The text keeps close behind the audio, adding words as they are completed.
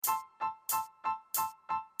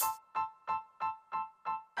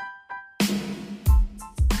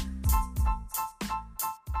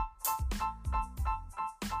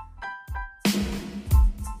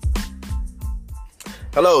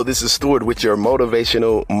Hello, this is Stuart with your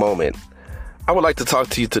motivational moment. I would like to talk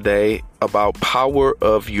to you today about power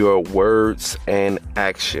of your words and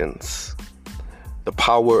actions. The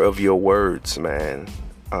power of your words, man.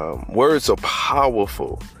 Words are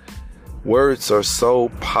powerful. Words are so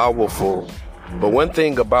powerful. But one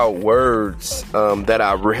thing about words that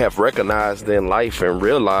I have recognized in life and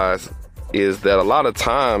realized is that a lot of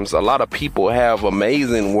times, a lot of people have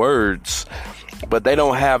amazing words, but they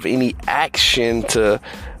don't have any action to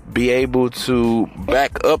be able to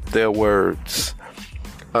back up their words.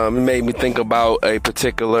 It made me think about a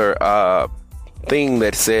particular thing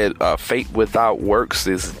that said, faith without works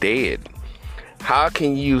is dead. How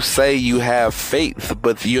can you say you have faith,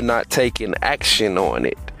 but you're not taking action on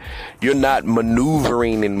it? You're not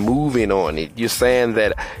maneuvering and moving on it. You're saying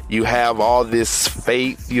that you have all this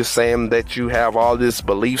faith. You're saying that you have all this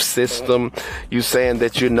belief system. You're saying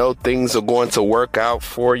that you know things are going to work out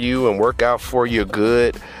for you and work out for your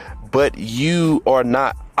good. But you are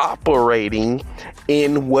not operating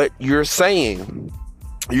in what you're saying.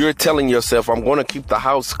 You're telling yourself, I'm going to keep the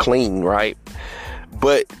house clean, right?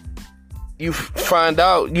 But you find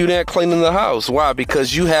out you're not cleaning the house. Why?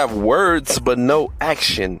 Because you have words but no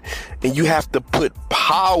action. And you have to put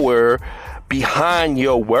power behind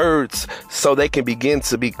your words so they can begin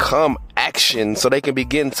to become action, so they can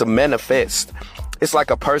begin to manifest. It's like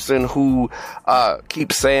a person who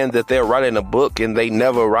keeps saying that they're writing a book and they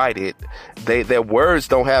never write it. Their words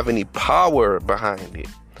don't have any power behind it.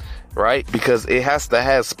 Right? Because it has to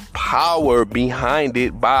have power behind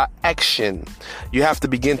it by action. You have to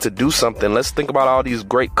begin to do something. Let's think about all these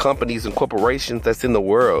great companies and corporations that's in the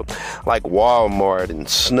world, like Walmart and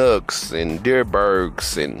Snooks and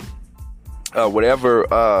Deerbergs and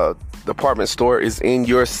whatever department store is in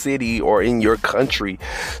your city or in your country.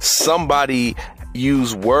 Somebody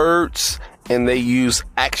use words and they use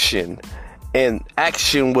action. And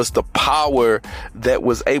action was the power that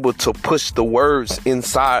was able to push the words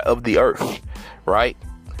inside of the earth, right?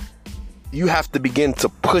 You have to begin to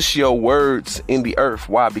push your words in the earth.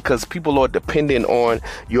 Why? Because people are dependent on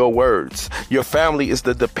your words. Your family is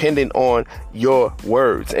dependent on your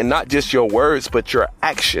words, and not just your words, but your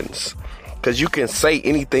actions. Because you can say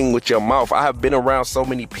anything with your mouth. I have been around so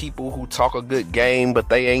many people who talk a good game, but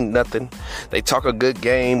they ain't nothing. They talk a good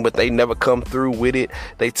game, but they never come through with it.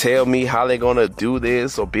 They tell me how they're going to do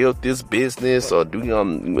this or build this business or they're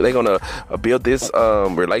going to build this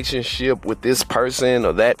relationship with this person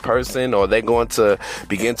or that person, or they're going to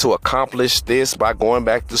begin to accomplish this by going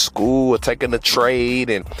back to school or taking a trade,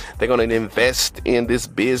 and they're going to invest in this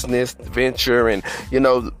business venture. And,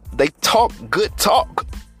 they talk good talk,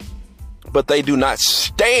 but they do not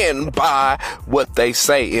stand by what they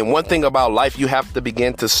say. And one thing about life, you have to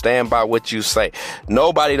begin to stand by what you say.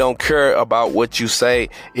 Nobody don't care about what you say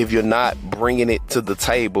if you're not bringing it to the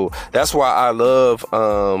table. That's why I love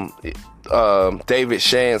David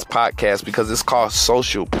Shan's podcast, because it's called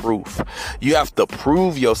Social Proof. You have to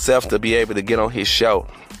prove yourself to be able to get on his show.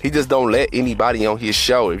 He just don't let anybody on his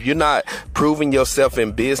show. If you're not proving yourself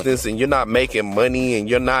in business and you're not making money and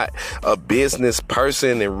you're not a business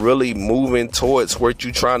person and really moving towards what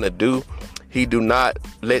you're trying to do, he do not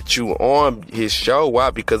let you on his show. Why?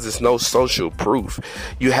 Because it's no social proof.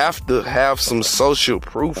 You have to have some social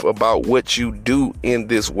proof about what you do in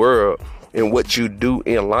this world and what you do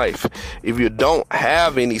in life. If you don't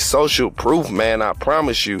have any social proof, man, I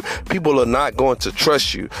promise you, people are not going to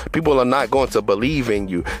trust you. People are not going to believe in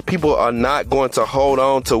you. People are not going to hold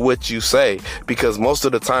on to what you say, because most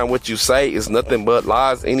of the time what you say is nothing but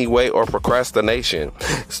lies anyway, or procrastination.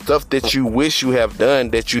 Stuff that you wish you have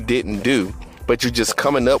done that you didn't do. But you're just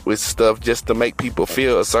coming up with stuff just to make people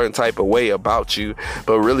feel a certain type of way about you.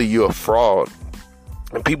 But really, you're a fraud.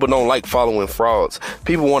 And people don't like following frauds.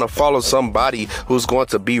 People want to follow somebody who's going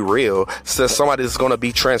to be real, so somebody that's going to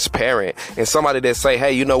be transparent, and somebody that say,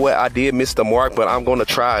 hey, you know what? I did miss the mark, but I'm going to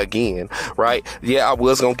try again, right? Yeah, I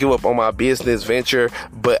was going to give up on my business venture,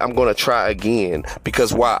 but I'm going to try again.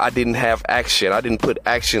 Because why? I didn't have action. I didn't put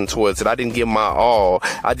action towards it. I didn't give my all.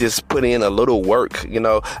 I just put in a little work.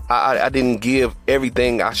 I didn't give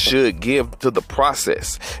everything I should give to the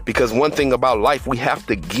process. Because one thing about life, we have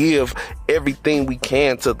to give everything we can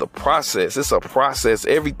to the process. It's a process.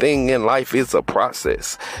 Everything in life is a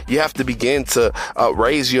process. You have to begin to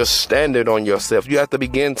raise your standard on yourself. You have to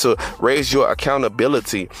begin to raise your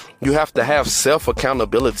accountability. You have to have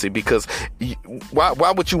self-accountability, because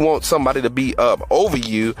why would you want somebody to be over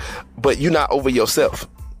you, but you're not over yourself?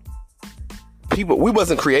 We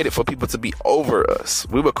wasn't created for people to be over us.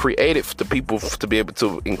 We were created for people to be able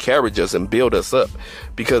to encourage us and build us up,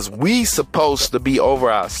 because we supposed to be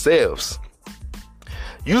over ourselves.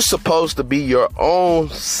 You're supposed to be your own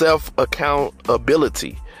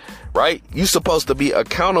self-accountability, right? You're supposed to be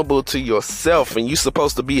accountable to yourself, and you're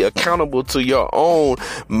supposed to be accountable to your own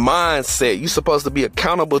mindset. You're supposed to be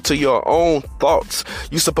accountable to your own thoughts.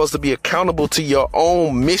 You're supposed to be accountable to your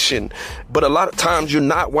own mission. But a lot of times you're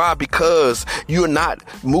not. Why? Because you're not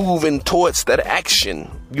moving towards that action.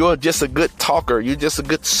 You're just a good talker. You're just a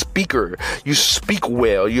good speaker. You speak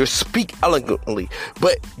well. You speak elegantly,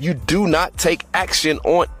 but you do not take action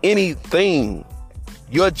on anything.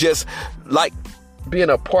 You're just like being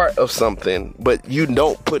a part of something, but you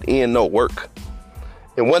don't put in no work.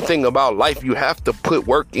 And one thing about life, you have to put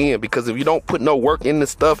work in, because if you don't put no work in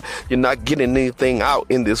this stuff, you're not getting anything out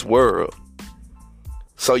in this world.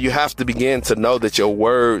 So you have to begin to know that your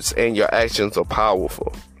words and your actions are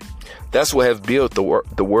powerful. That's what has built the world.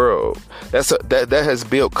 That has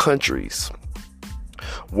built countries.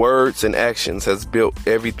 Words and actions has built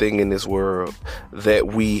everything in this world that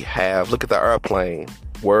we have. Look at the airplane.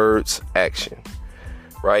 Words, action.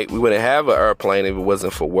 Right? We wouldn't have an airplane if it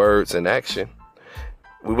wasn't for words and action.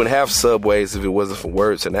 We wouldn't have subways if it wasn't for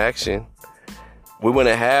words and action. We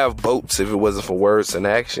wouldn't have boats if it wasn't for words and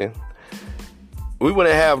action. We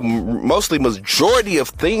wouldn't have majority of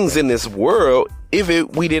things in this world if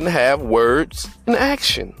we didn't have words and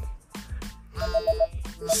action.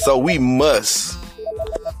 So we must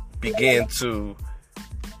begin to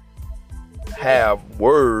have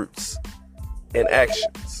words and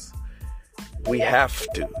actions. We have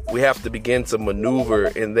to begin to maneuver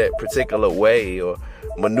in that particular way, or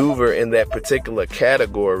maneuver in that particular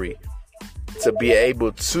category, to be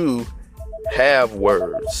able to have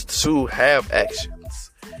words, to have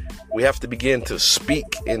actions. We have to begin to speak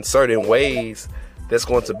in certain ways that's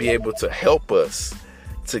going to be able to help us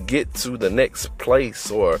to get to the next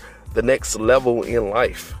place or the next level in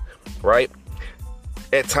life, right?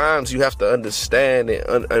 At times you have to understand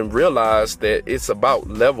and realize that it's about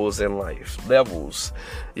levels in life. Levels,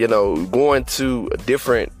 going to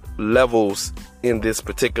different levels in this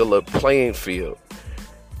particular playing field.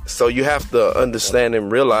 So you have to understand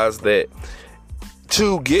and realize that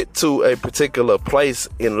to get to a particular place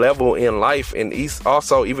in level in life, and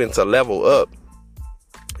also even to level up,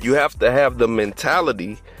 you have to have the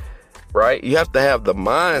mentality, right? You have to have the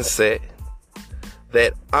mindset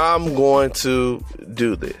that I'm going to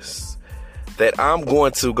do this, that I'm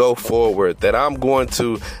going to go forward, that I'm going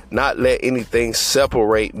to not let anything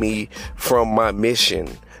separate me from my mission,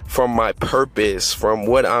 from my purpose, from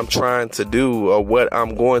what I'm trying to do or what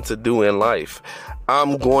I'm going to do in life.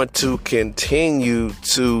 I'm going to continue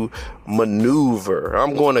to maneuver.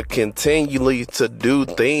 I'm going to continually to do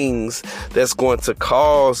things that's going to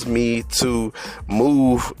cause me to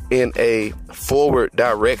move in a forward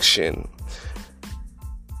direction.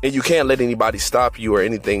 And you can't let anybody stop you or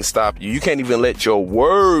anything stop you. You can't even let your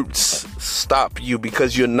words stop you,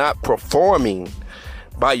 because you're not performing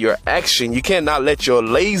by your action. You cannot let your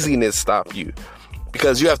laziness stop you,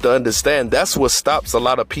 because you have to understand that's what stops a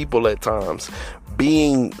lot of people at times.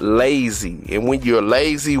 Being lazy. And when you're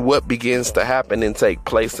lazy, what begins to happen and take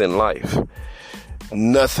place in life?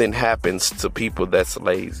 Nothing happens to people that's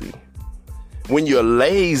lazy. When you're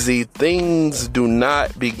lazy, things do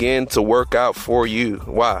not begin to work out for you.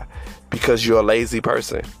 Why? Because you're a lazy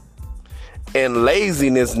person. And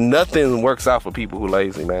laziness, nothing works out for people who are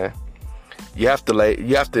lazy, man. You have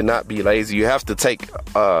to not be lazy. You have to take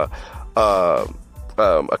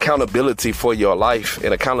accountability for your life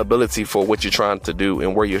and accountability for what you're trying to do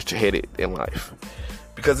and where you're headed in life.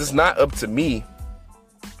 Because it's not up to me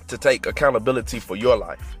to take accountability for your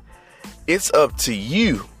life. It's up to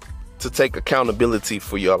you to take accountability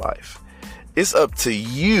for your life. It's up to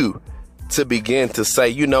you to begin to say,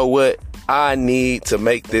 you know what? I need to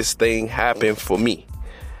make this thing happen for me.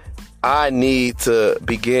 I need to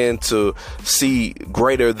begin to see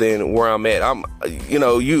greater than where I'm at.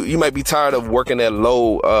 You might be tired of working at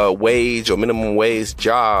low wage or minimum wage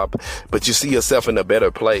job, but you see yourself in a better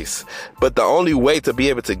place. But the only way to be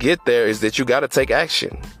able to get there is that you got to take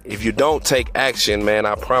action. If you don't take action, man,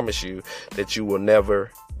 I promise you that you will never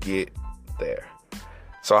get there.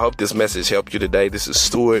 So I hope this message helped you today. This is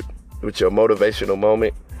Stuart with your motivational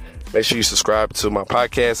moment. Make sure you subscribe to my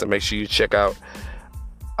podcast and make sure you check out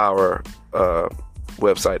our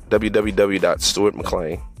website,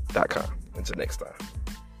 www.stuartmcclain.com. Until next time.